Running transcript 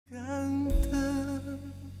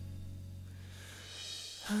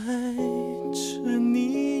爱着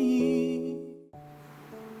你。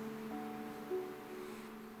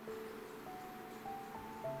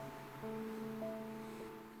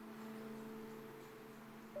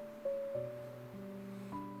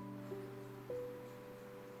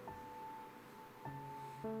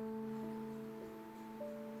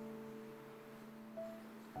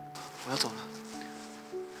我要走了。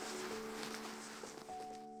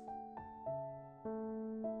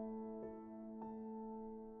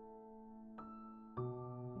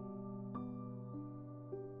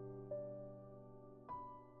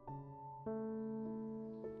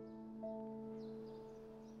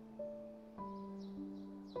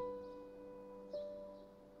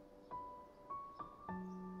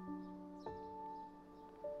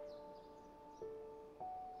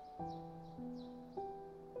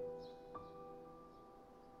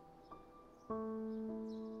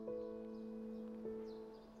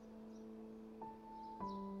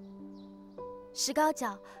 石膏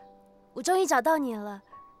脚，我终于找到你了。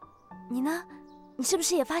你呢？你是不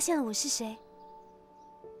是也发现了我是谁？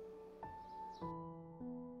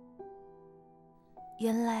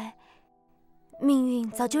原来，命运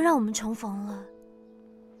早就让我们重逢了。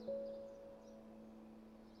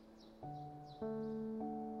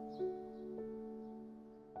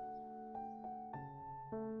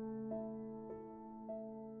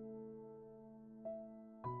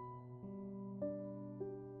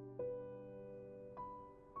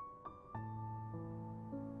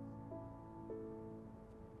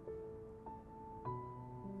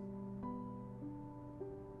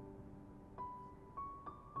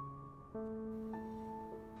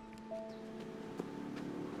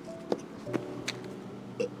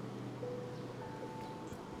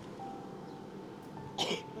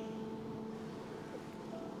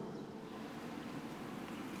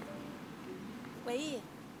维义，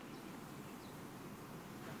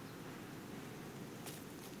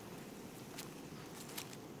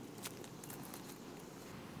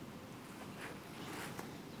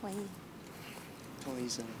维义，通了医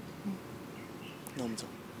生了。那我们走。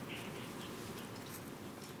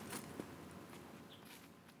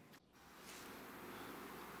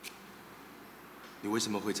你为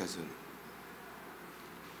什么会在这里？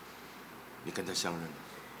你跟他相认了？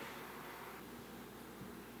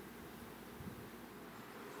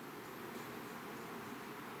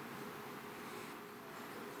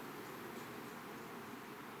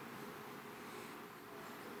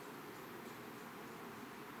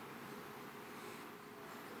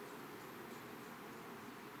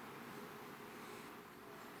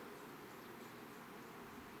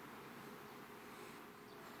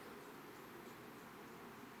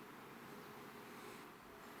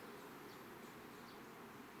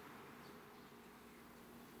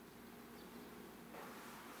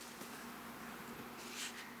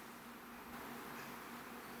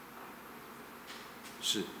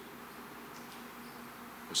 是，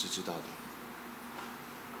我是知道的。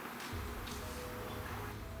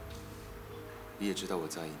你也知道我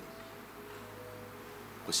在意你，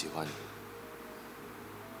我喜欢你。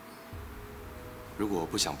如果我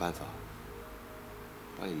不想办法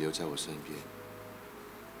把你留在我身边，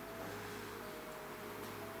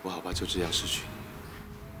我好怕就这样失去你，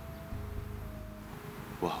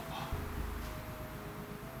我好怕。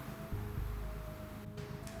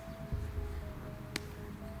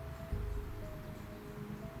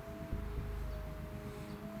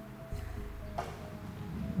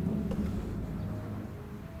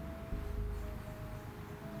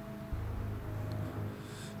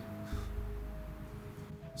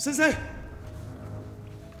 深深，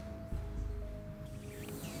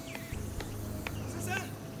深深，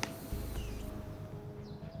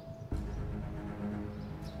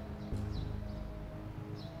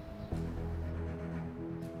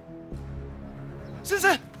深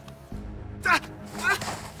深，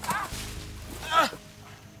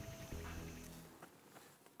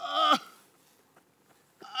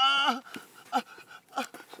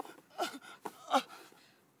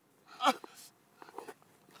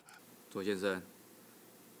左先生，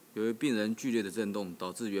由于病人剧烈的震动，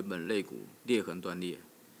导致原本肋骨裂痕断裂，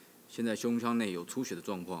现在胸腔内有出血的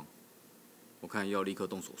状况，我看要立刻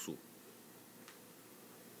动手术。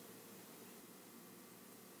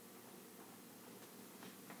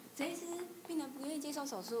陈医师，病人不愿意接受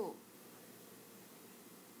手术。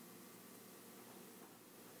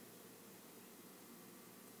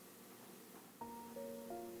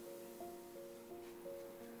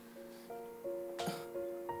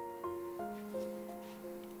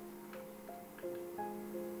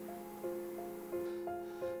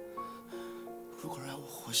如果让我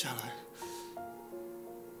活下来，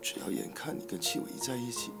只要眼看你跟戚伟一在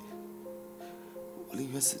一起，我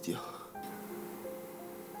宁愿死掉。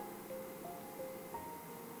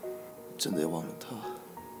真的要忘了他，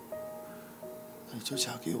那你就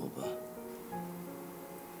嫁给我吧。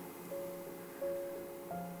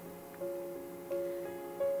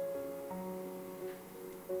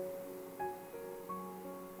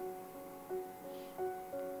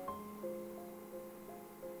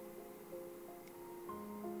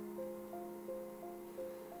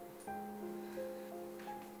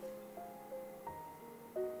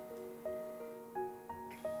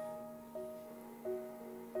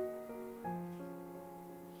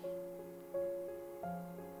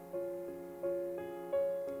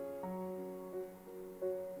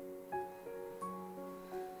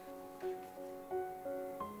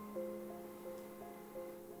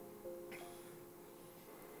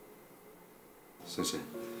 深深，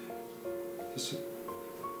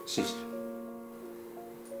谢谢。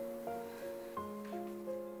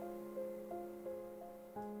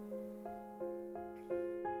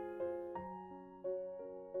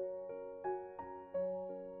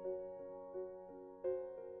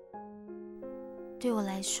对我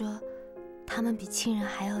来说，他们比亲人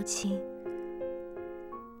还要亲。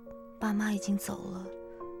爸妈已经走了，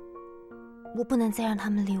我不能再让他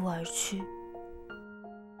们离我而去。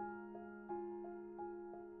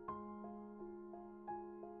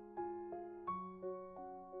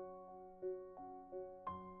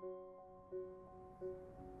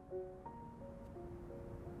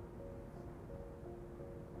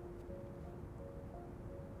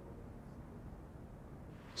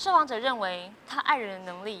 受访者认为，他爱人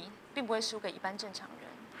的能力并不会输给一般正常人，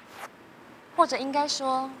或者应该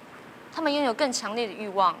说，他们拥有更强烈的欲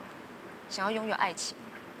望，想要拥有爱情，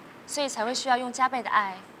所以才会需要用加倍的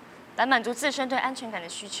爱来满足自身对安全感的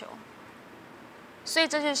需求。所以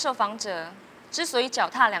这就是受访者之所以脚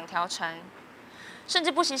踏两条船，甚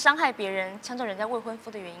至不惜伤害别人、抢走人家未婚夫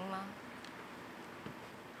的原因吗？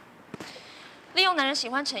利用男人喜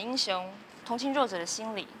欢逞英雄、同情弱者的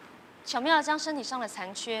心理。 巧妙地将身体上的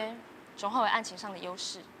残缺转化为案情上的优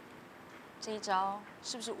势，这一招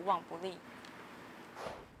是不是无往不利？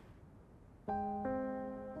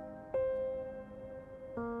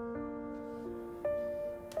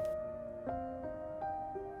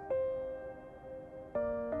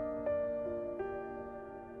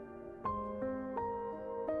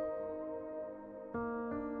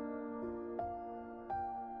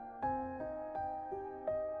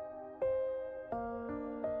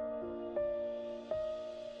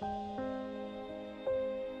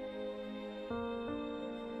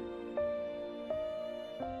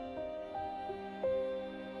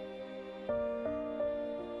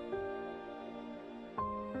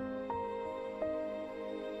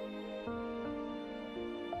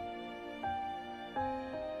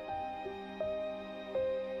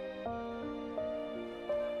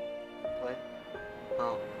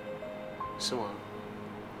是吗？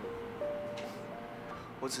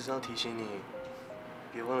我只是要提醒你，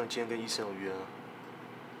别忘了今天跟医生有约啊。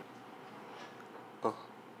哦，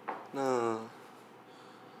那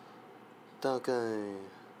大概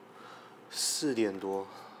4点多，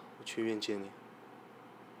我去医院接你。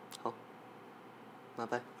好，那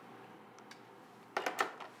拜。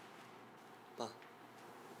爸。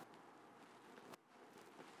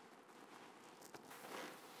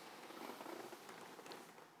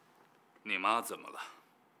 你妈怎么了？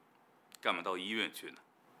干嘛到医院去呢？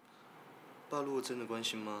爸，如果真的关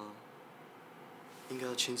心妈，应该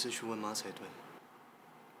要亲自去问妈才对。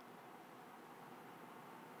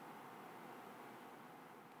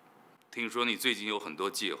听说你最近有很多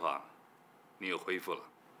计划，你又恢复了。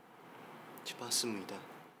请爸拭目以待。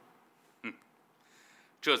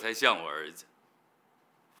这才像我儿子。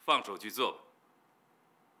放手去做吧。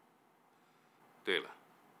对了，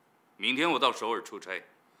明天我到首尔出差。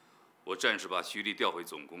 我暂时把徐丽调回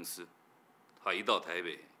总公司，他一到台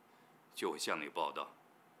北，就会向你报道。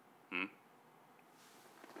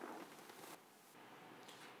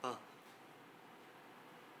爸，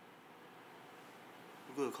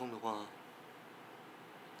如果有空的话，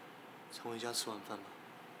常回家吃晚饭吧。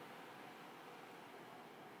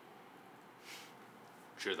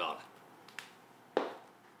知道了。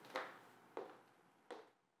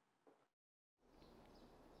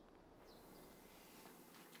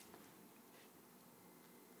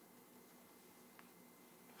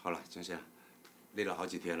 好了，江夏，累了好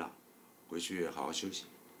几天了，回去好好休息。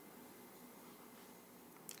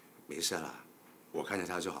没事啦，我看着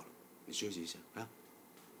他就好了，你休息一下啊。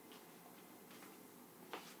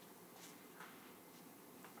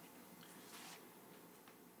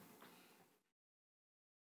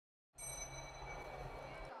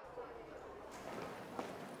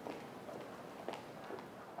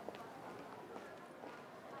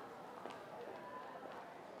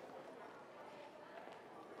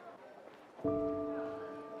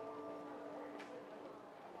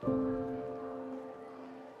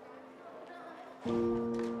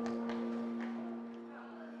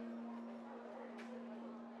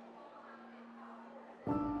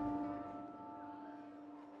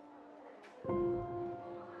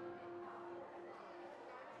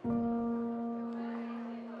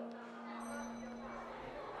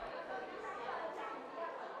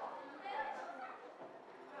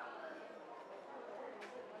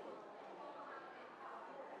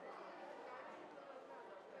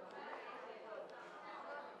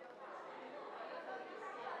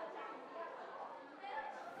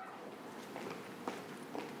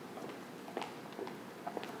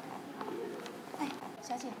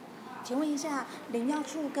姐，请问一下，领药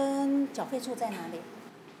处跟缴费处在哪里？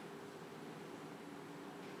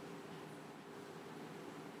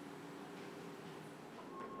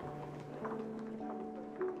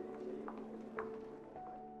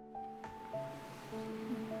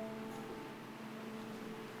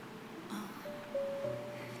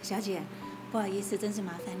小姐，不好意思，真是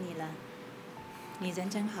麻烦你了。你人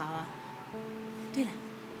真好啊。对了，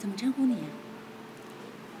怎么称呼你啊？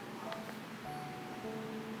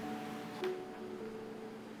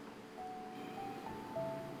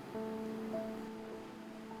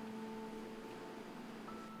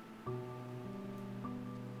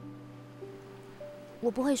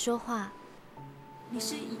我不会说话。你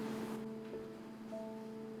是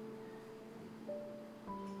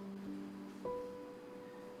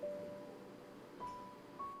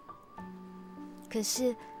可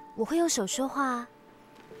是我会用手说话啊。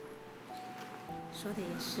说的也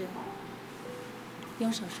是，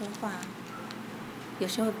用手说话，有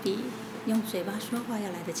时候比用嘴巴说话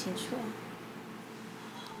要来得清楚。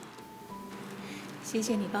谢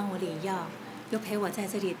谢你帮我领药，又陪我在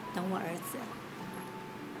这里等我儿子。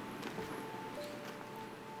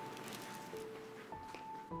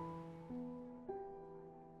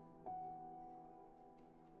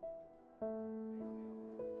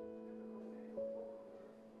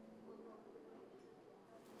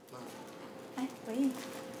哎，伟毅，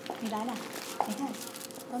你来了，你看，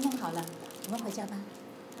都弄好了，我们回家吧。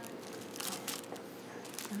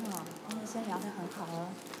然后潘医生聊得很好哦，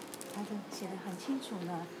他都写得很清楚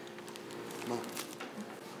呢。妈，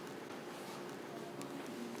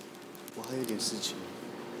我还有点事情，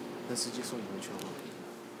那司机送你回去好不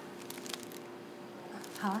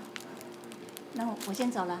好？好啊，那我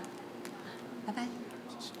先走了，拜拜。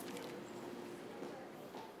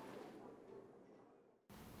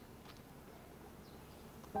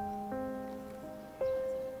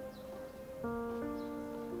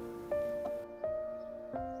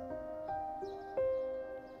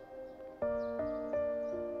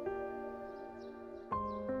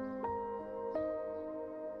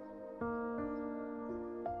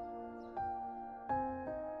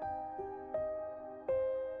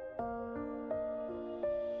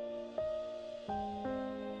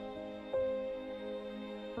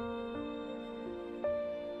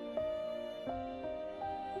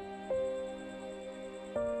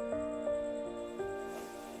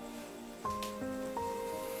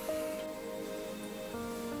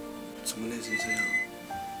怎么累成这样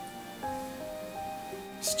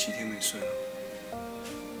？17天没睡了。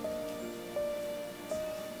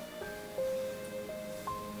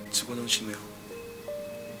吃过东西没有？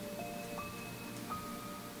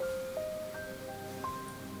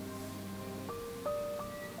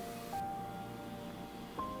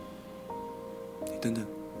你等等，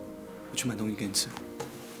我去买东西给你吃。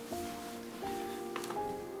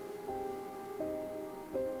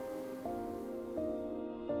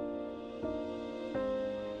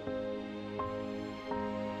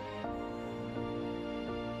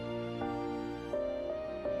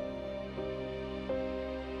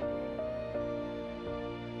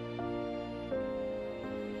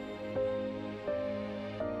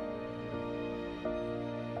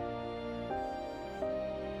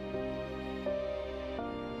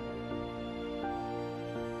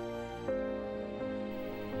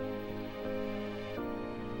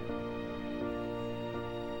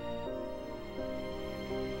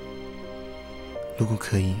如果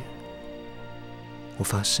可以，我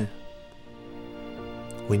发誓，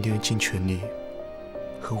我一定会尽全力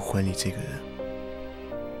呵护怀里这个人。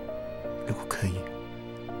如果可以，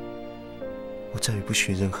我再也不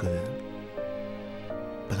许任何人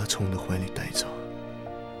把他从我的怀里带走。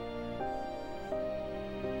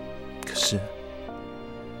可是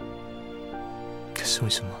为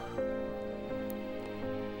什么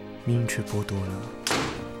命运却剥夺了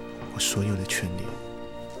我所有的权利？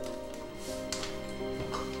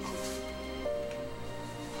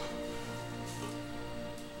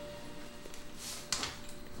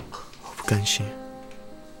不甘心，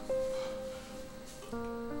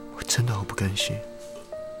我真的好不甘心。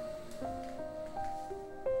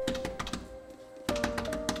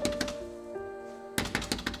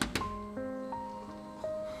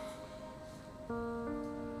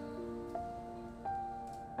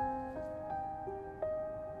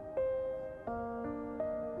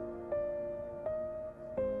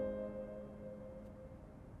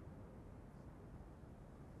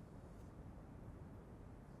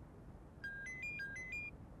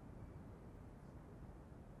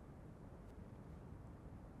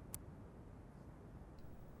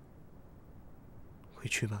回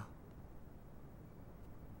去吧。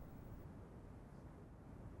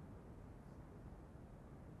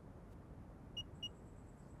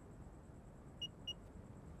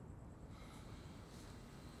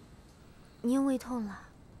你又胃痛了？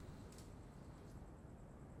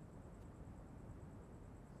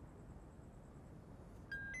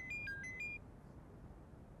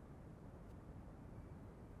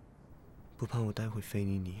不怕我待会非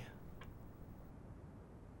礼你？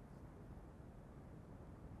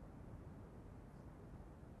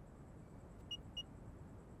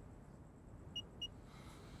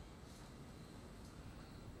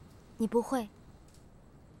你不会。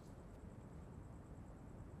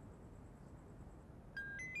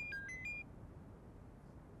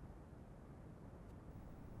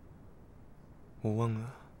我忘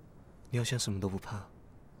了，你好像什么都不怕，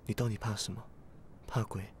你到底怕什么？怕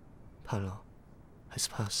鬼？怕老？还是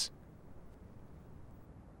怕死？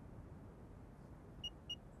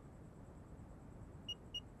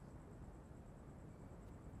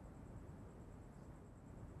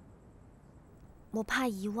我怕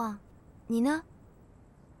遗忘，你呢？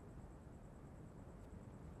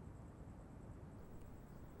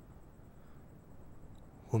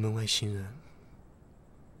我们外星人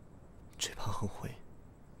最怕后悔。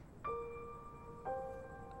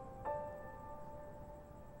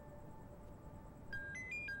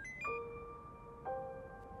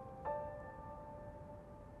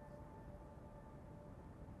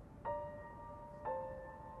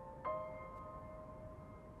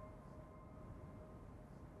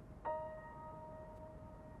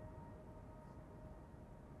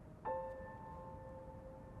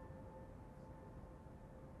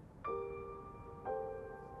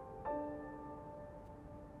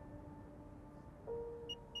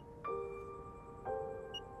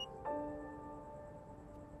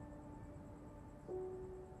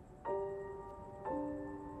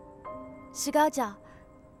石膏脚，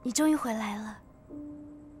你终于回来了。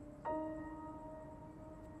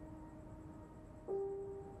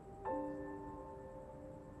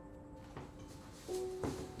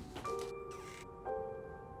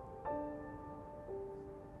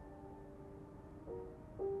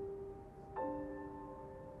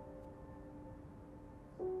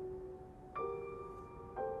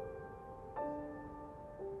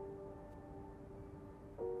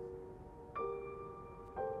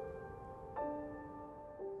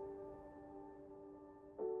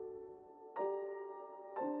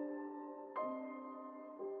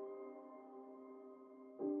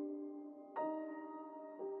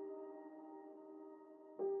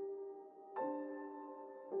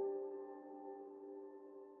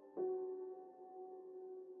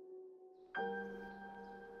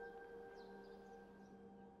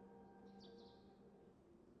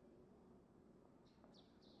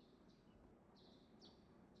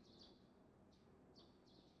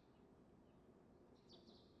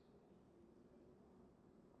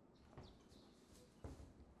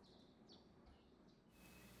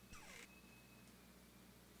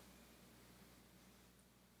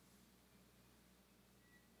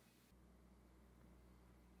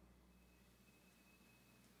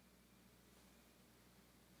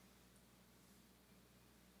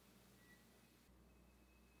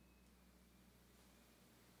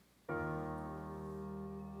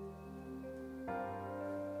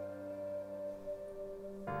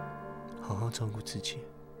好好照顾自己，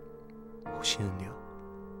我先聊。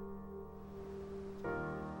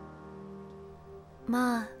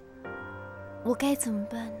妈，我该怎么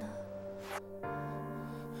办呢？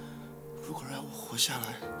如果让我活下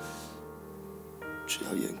来，只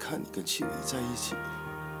要眼看你跟戚薇在一起，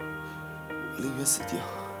我宁愿死掉。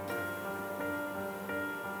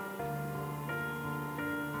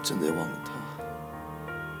真的忘了他，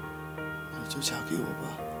你就嫁给我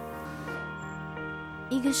吧。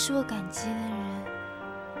一个是我感激的人，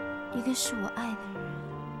一个是我爱的人。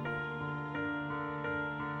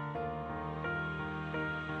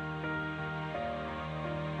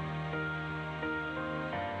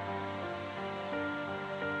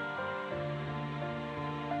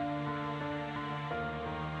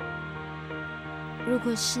如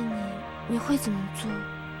果是你，你会怎么做？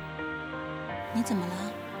你怎么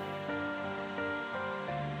了？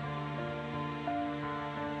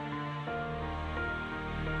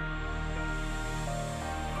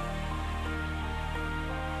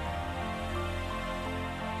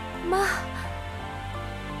妈，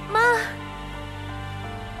妈，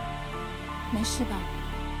没事吧？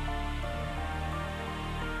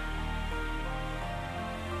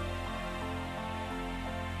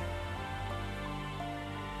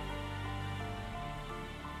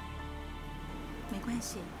没关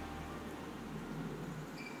系，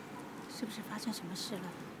是不是发生什么事了？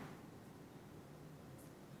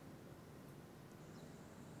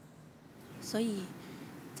所以，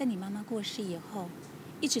在你妈妈过世以后，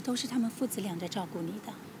一直都是他们父子俩在照顾你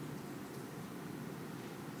的。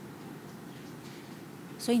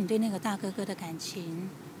所以你对那个大哥哥的感情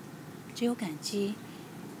只有感激，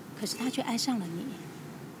可是他却爱上了你。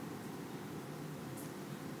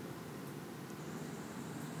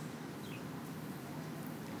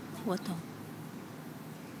我懂，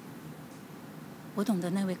我懂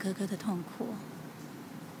得那位哥哥的痛苦，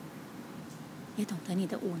也懂得你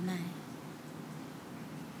的无奈。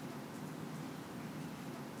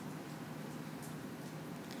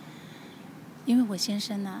因为我先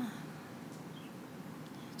生啊，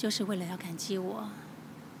就是为了要感激我，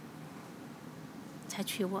才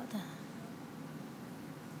娶我的。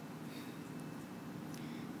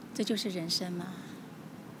这就是人生嘛。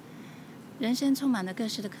人生充满了各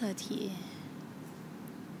式的课题，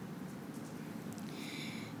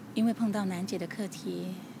因为碰到难解的课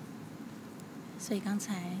题，所以刚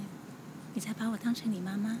才你才把我当成你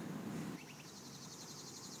妈妈。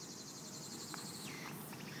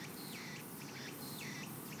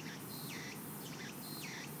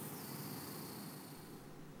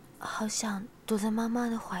好想躲在妈妈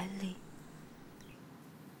的怀里。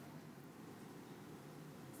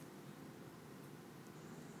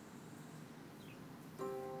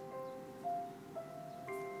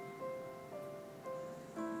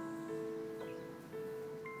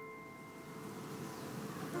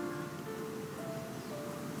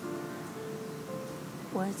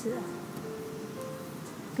我儿子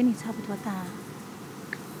跟你差不多大，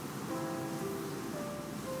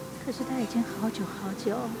可是他已经好久好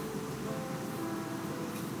久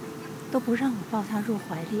都不让我抱他入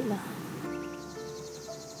怀里了。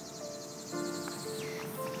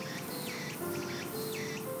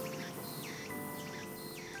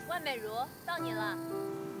万美如，到你了。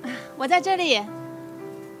我在这里。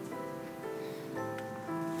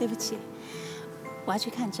对不起，我要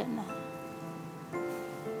去看诊了。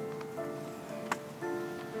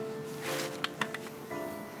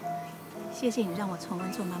谢谢你让我重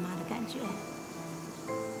温做妈妈的感觉，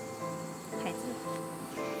孩子，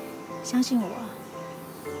相信我，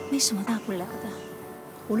没什么大不了的。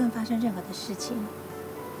无论发生任何的事情，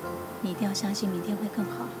你一定要相信明天会更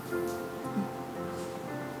好。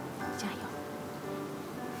加油！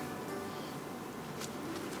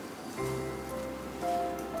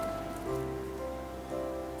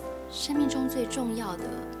生命中最重要的，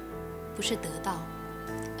不是得到，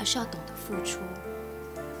而是要懂得付出。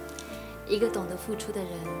一个懂得付出的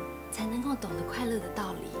人，才能够懂得快乐的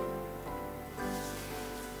道理。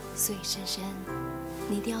所以，深深，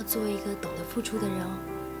你一定要做一个懂得付出的人哦。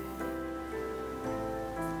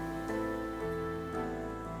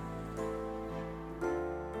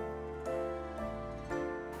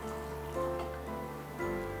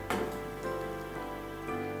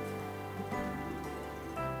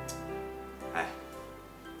哎，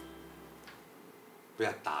不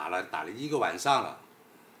要打了，打了1个晚上了。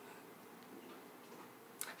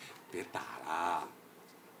别打了，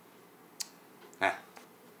哎，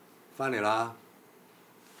放你了。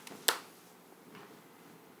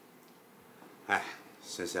哎，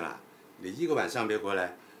深深啊，你1个晚上别回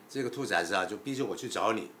来，这个兔崽子啊就逼着我去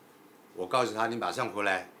找你。我告诉他你马上回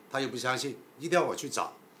来，他又不相信，一定要我去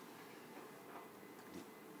找。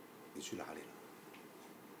你去哪里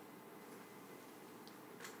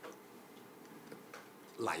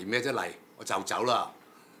了？嚟咩啫嚟？我就走了。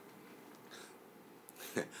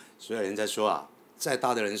所有人在说啊，再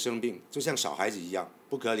大的人生病就像小孩子一样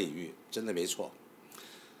不可理喻，真的没错。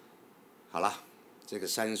好了，这个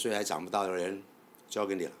30岁还长不大的人交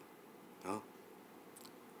给你了，啊，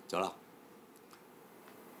走了。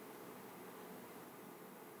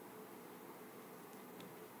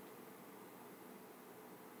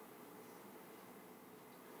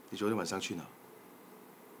你昨天晚上去哪？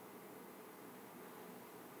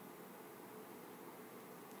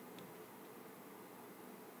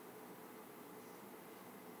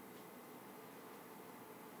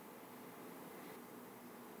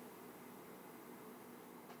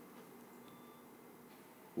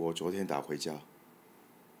我昨天打回家，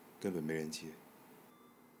根本没人接。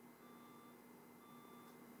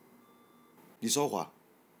你说谎，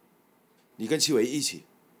你跟戚伟一起，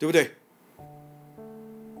对不对？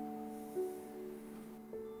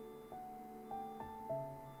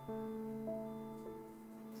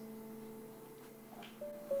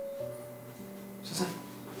珊珊，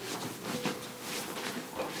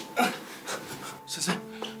珊珊，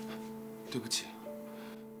对不起。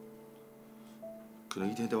可能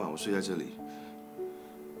一天到晚我睡在这里，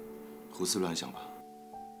胡思乱想吧。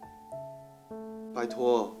拜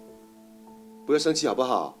托，不要生气好不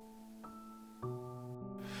好？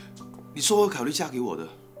你说我考虑嫁给我的，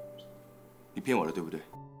你骗我了对不对？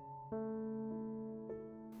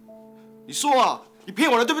你说啊，你骗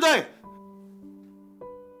我了对不对？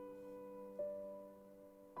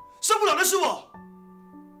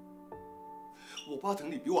我爸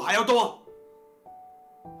疼你比我还要多，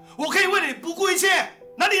我可以为你不顾一切，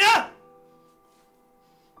那你呢？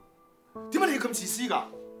點解你要咁自私㗎？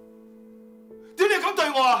點解你要咁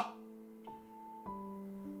對我啊？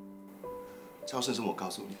趙先生，我告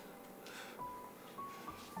訴你，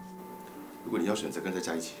如果你要選擇跟他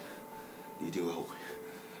在一起，你一定會後悔，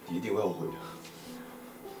你一定會後悔的。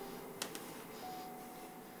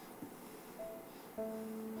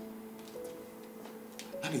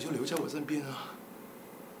那你就留在我身邊啊。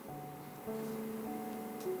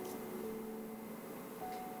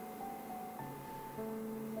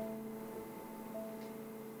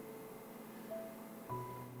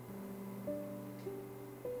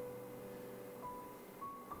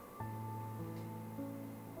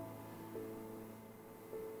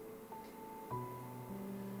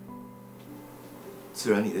 自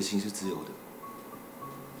然，你的心是自由的。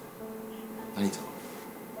那你走。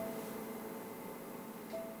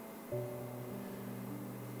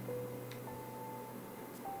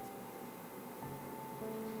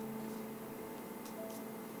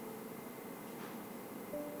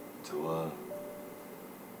走啊！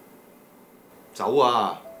走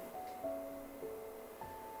啊！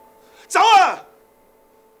走啊！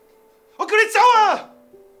我叫你走啊！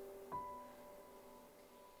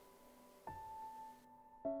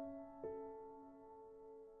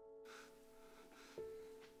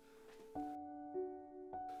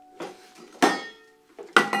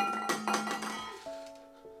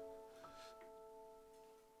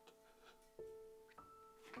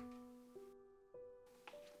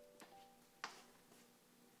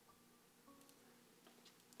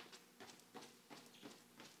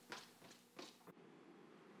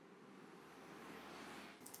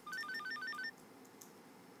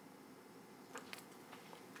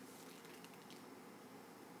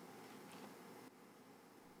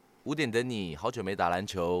 5点等你，好久没打篮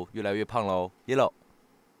球，越来越胖喽 ，Yellow。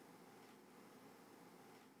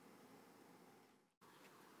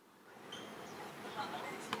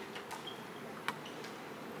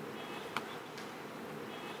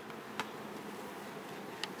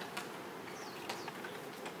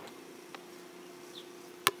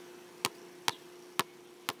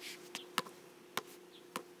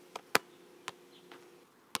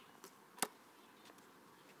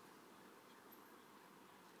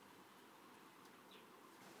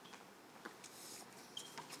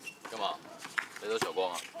干嘛？来找小光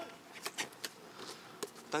啊？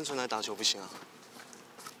单纯来打球不行啊。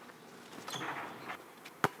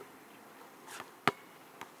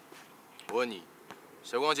我问你，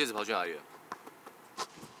小光戒指跑去哪里了？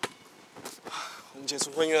我们解除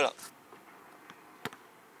婚约了。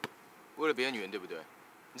为了别的女人，对不对？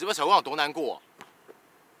你知道小光有多难过啊？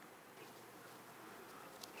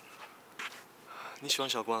你喜欢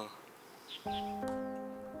小光啊？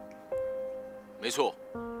没错，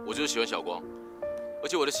我就是喜欢小光，而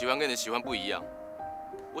且我的喜欢跟你的喜欢不一样。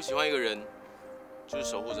我喜欢一个人，就是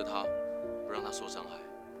守护着他，不让他受伤害，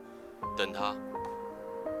等他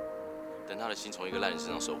的心从一个烂人身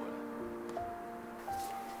上收回来。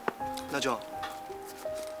那就好。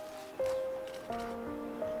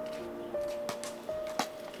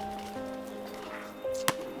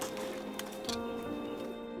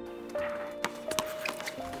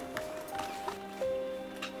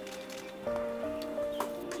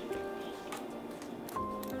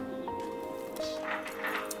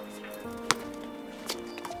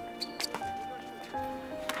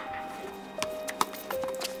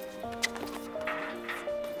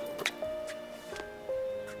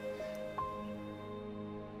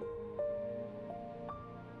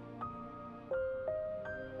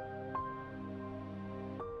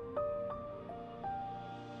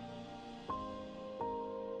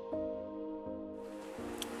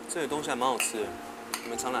这里东西还蛮好吃的，你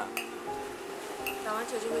们常来？打完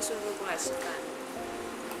球就会顺路过来吃饭，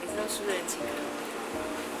每次都输人情。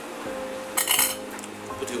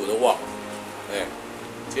不提我都忘了。哎，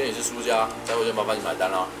今天你是输家，待会就麻烦你买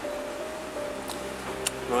单啦。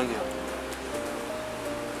没问题啊。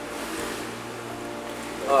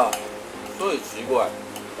啊，说也奇怪，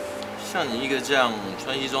像你一个这样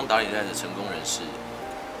穿西装打领带的成功人士，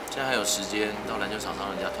竟然还有时间到篮球场上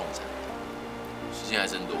让人家痛宰。 时间还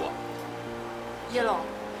真多啊 ，Yellow，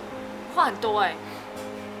 话很多哎。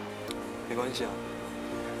没关系啊，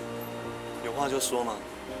有话就说嘛。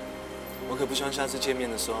我可不希望下次见面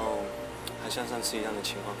的时候，还像上次一样的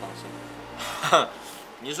情况发生。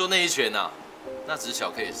你是说那一拳啊？那只是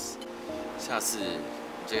小 case， 下次你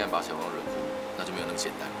再敢把小光惹哭，那就没有那么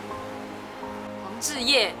简单了。黄志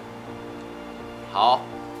业，好，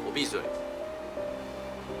我闭嘴。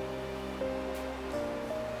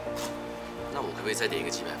 那我可不可以再点一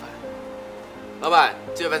个鸡排饭？老板，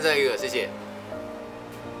记得翻这一个，谢谢。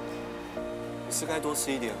吃该多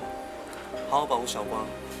吃一点，好好保护小光。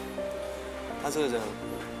他这个人，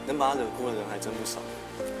能把他惹哭的人还真不少。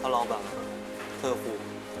他老板、客户，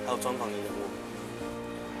还有专访的人物。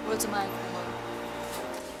我有这么爱哭吗？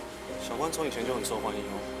小光从以前就很受欢迎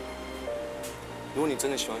哦。如果你真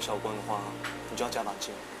的喜欢小光的话，你就要加把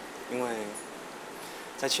劲，因为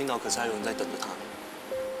在青岛可是还有人在等着他。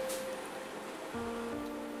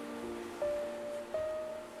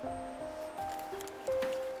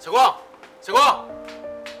小光，小光。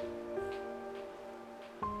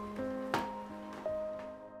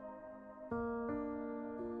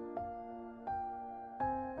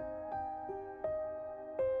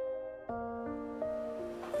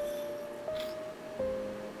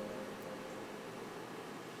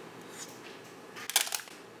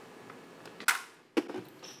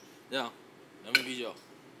这样，2瓶啤酒，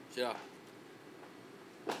谢了。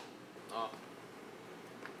好。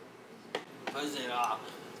烦谁啦？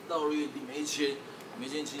到了月底没钱，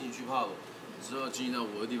请你去 pub， 之后请你到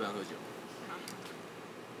我的地盘喝酒。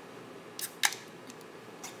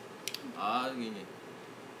啊，给你。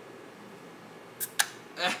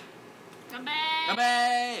哎，干杯！干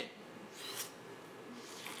杯！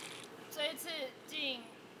这一次敬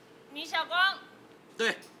米小光。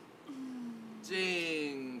对。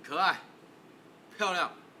敬可爱、漂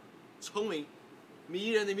亮、聪明、迷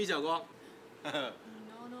人的米小光。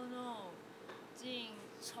No no no， 敬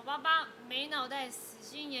丑巴巴、没脑袋、死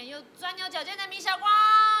心眼又钻牛角尖的米小光。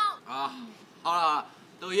啊，好了，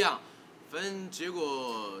都一样，反正结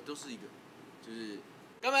果都是一个，就是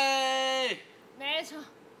干杯。没错，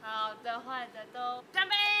好的坏的都干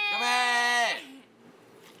杯。干杯。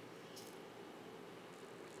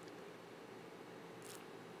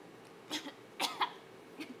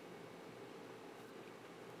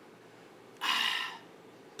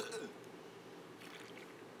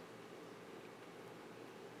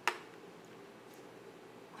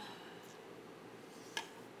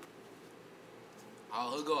好，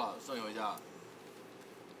喝够了，送你回家。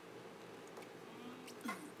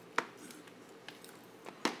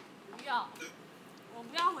不要，我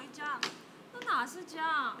不要回家，那哪是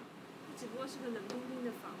家？那只不过是个冷冰冰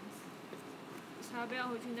的房子，我才不要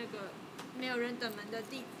回去那个没有人等门的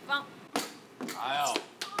地方。哎呦，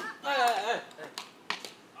哎，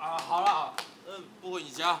啊，好了，不回你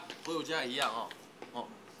家，回我家一样哦。哦，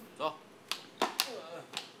走。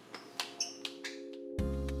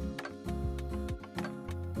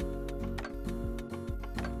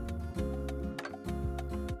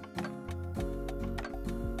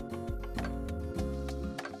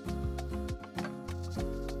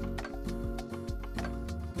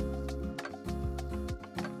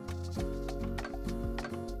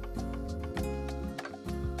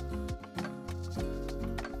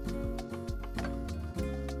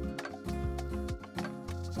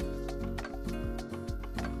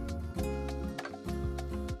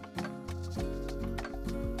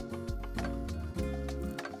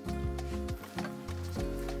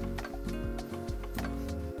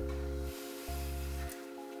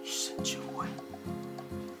深秋会。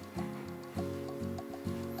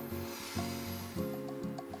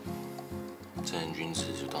正人君子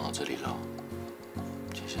就当到这里了，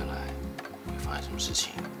接下来会发生什么事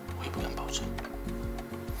情，我也不敢保证。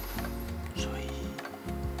所以，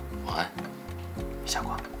晚安，下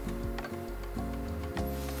光。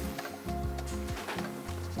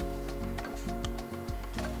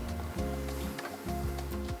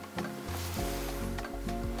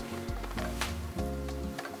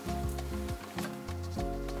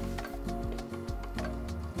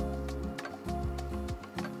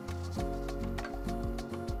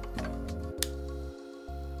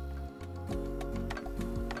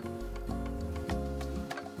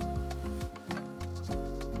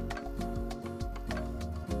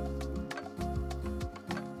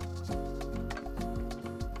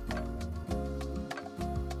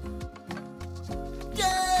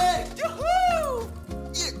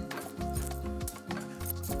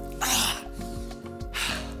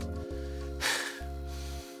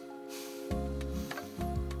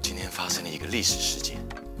发生了一个历史事件，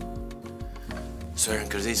虽然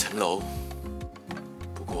隔着一层楼，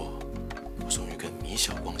不过我终于跟米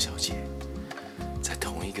小光小姐在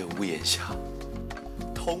同一个屋檐下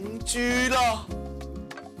同居了。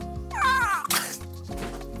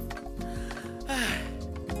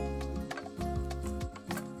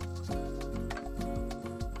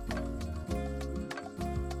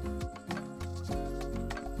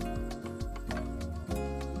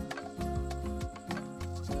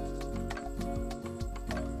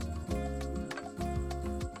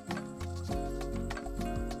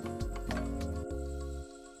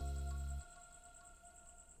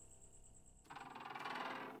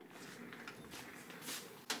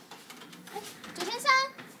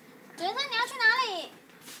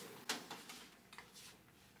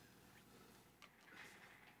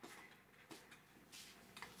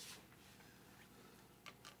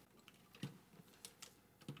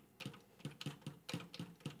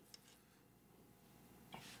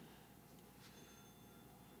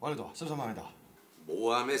安尼大，13万安尼大。无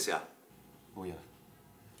啊，咩事啊？无呀。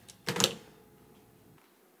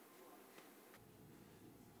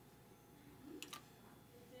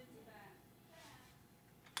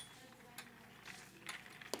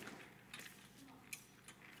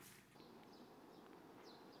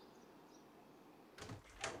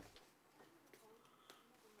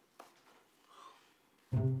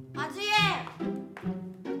王志业，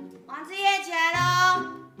王志业，起来喽！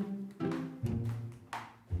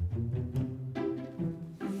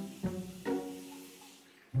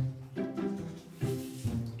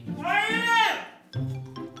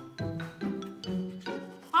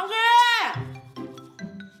王志业，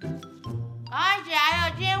赶快起来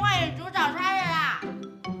了，今天为你煮早餐了啦！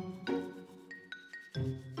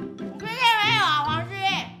你听见没有啊，黄志业？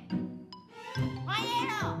王爷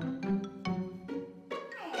了。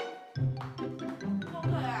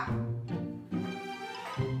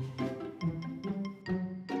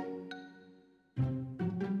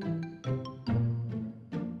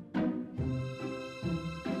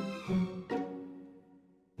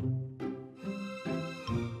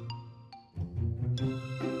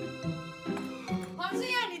王志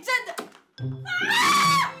燕，你真的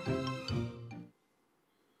啊！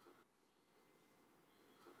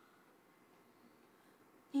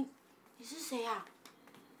你是谁呀？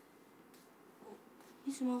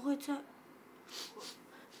你怎么会在？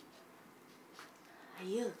哎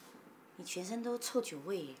呀，你全身都臭酒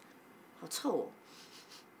味耶，好臭哦！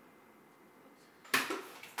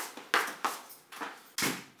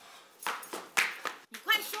你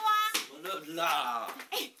快说啊！怎么了啦？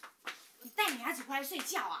哎，你带你儿子回来睡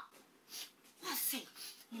觉啊？哇塞，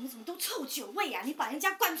你们怎么都臭酒味啊？你把人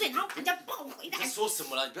家灌醉，然后把人家抱回来。你在说什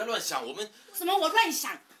么了？你不要乱想，我们什么？我乱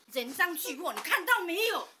想？人赃俱获，你看到没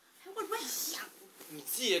有？还会乱想？你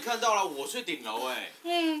自己也看到了，我睡顶楼哎。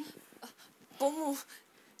嗯，伯母，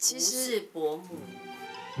其实不是伯母。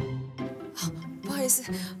不好意思，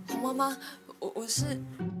红妈妈，我是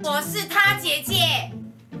她姐姐。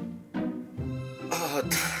啊，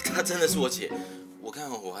她真的是我姐。我看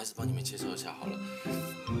我还是帮你们介绍一下好了。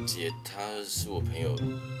姐，她是我朋友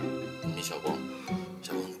米小光，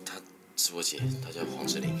小光她是我姐，她叫黄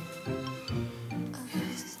志玲。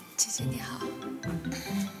姐姐你好。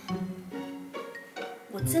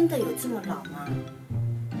我真的有这么老吗？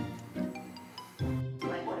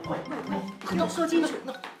你都说清楚，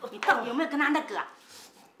你到底有没有跟他那个啊？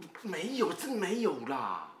没有，真没有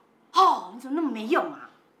啦。哦，你怎么那么没用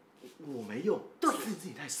啊？我没有，对，是你自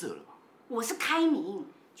己太色了吧？我是开明，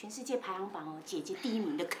全世界排行榜哦，姐姐第1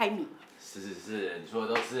名的开明。是，你说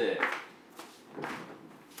的都是。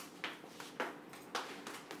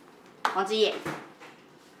黄志业，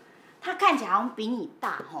他看起来好像比你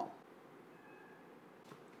大吼。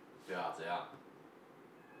对啊，怎样？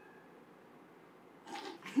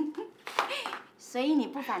所以你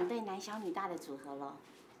不反对男小女大的组合咯？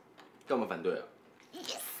干嘛反对啊？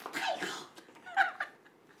 Yes， 太好。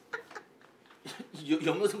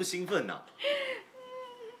有没有这么兴奋啊？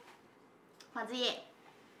黄志业，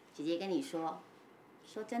姐姐跟你说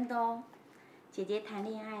真的哦，姐姐谈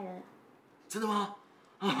恋爱了。真的吗？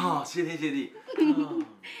啊，谢天谢地。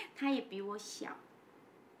她也比我小。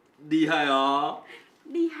厉害哦。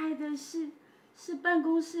厉害的是办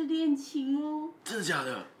公室恋情哦。真的假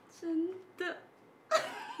的？真的。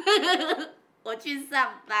我去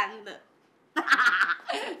上班了。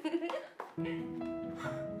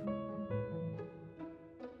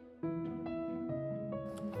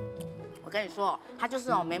我跟你说，他就是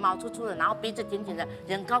那种眉毛粗粗的，然后鼻子挺挺的，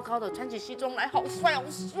人高高的，穿起西装来好帅好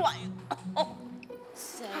帅哦。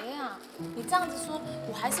谁呀？你这样子说，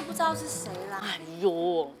我还是不知道是谁啦。哎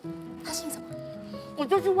呦，他姓什么？我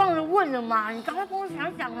就是忘了问了嘛，你赶快帮我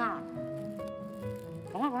想想啊！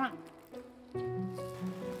赶快！总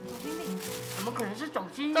经理，怎么可能是总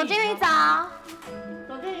经理？总经理早。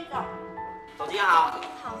总经理早。总经理好。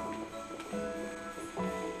好。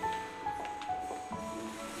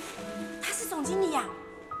他是总经理呀？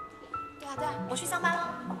对啊，我去上班喽。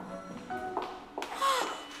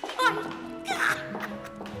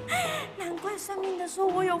难怪算命的说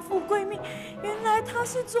我有富贵命，原来他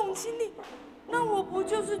是总经理，那我不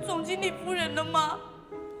就是总经理夫人了吗？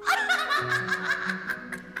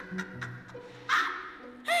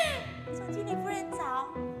总经理夫人早，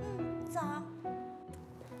早。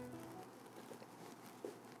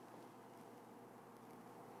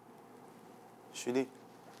徐丽，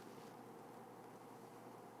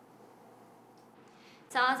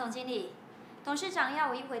早啊，总经理。董事长要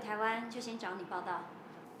我一回台湾就先找你报道。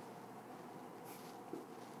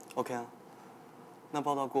OK 啊，那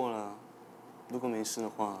报道过了，如果没事的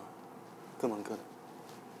话，各忙各的。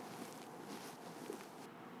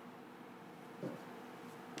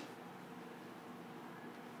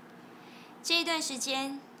这一段时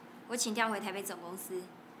间，我请调回台北总公司，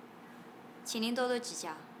请您多多指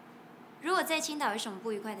教。如果在青岛有什么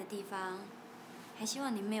不愉快的地方，还希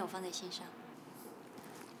望您没有放在心上。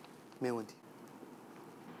没有问题。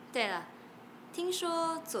对了，听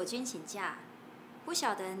说左军请假，不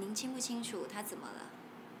晓得您清不清楚他怎么了？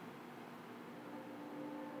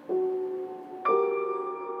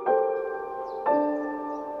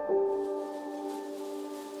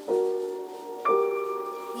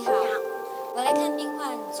你好，我来看病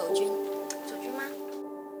患左军。左军吗？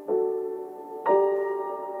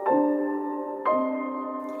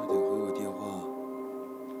快点回我电话，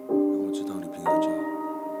让我知道你平安就好。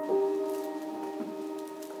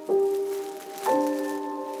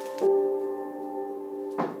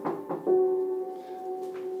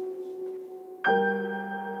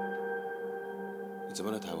你怎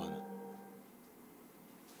么来台湾了？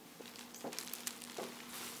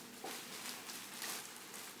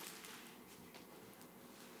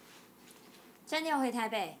暂调回台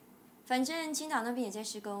北，反正青岛那边也在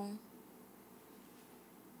施工。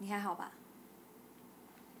你还好吧？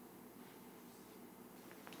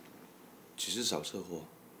只是小车祸。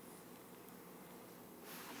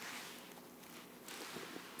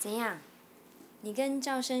怎样？你跟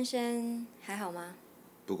赵深深还好吗？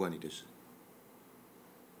不关你的事。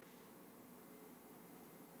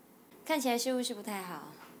看起来事务是不太好，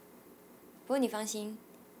不过你放心，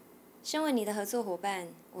身为你的合作伙伴，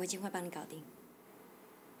我一定会帮你搞定。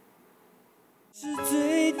是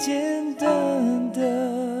最简单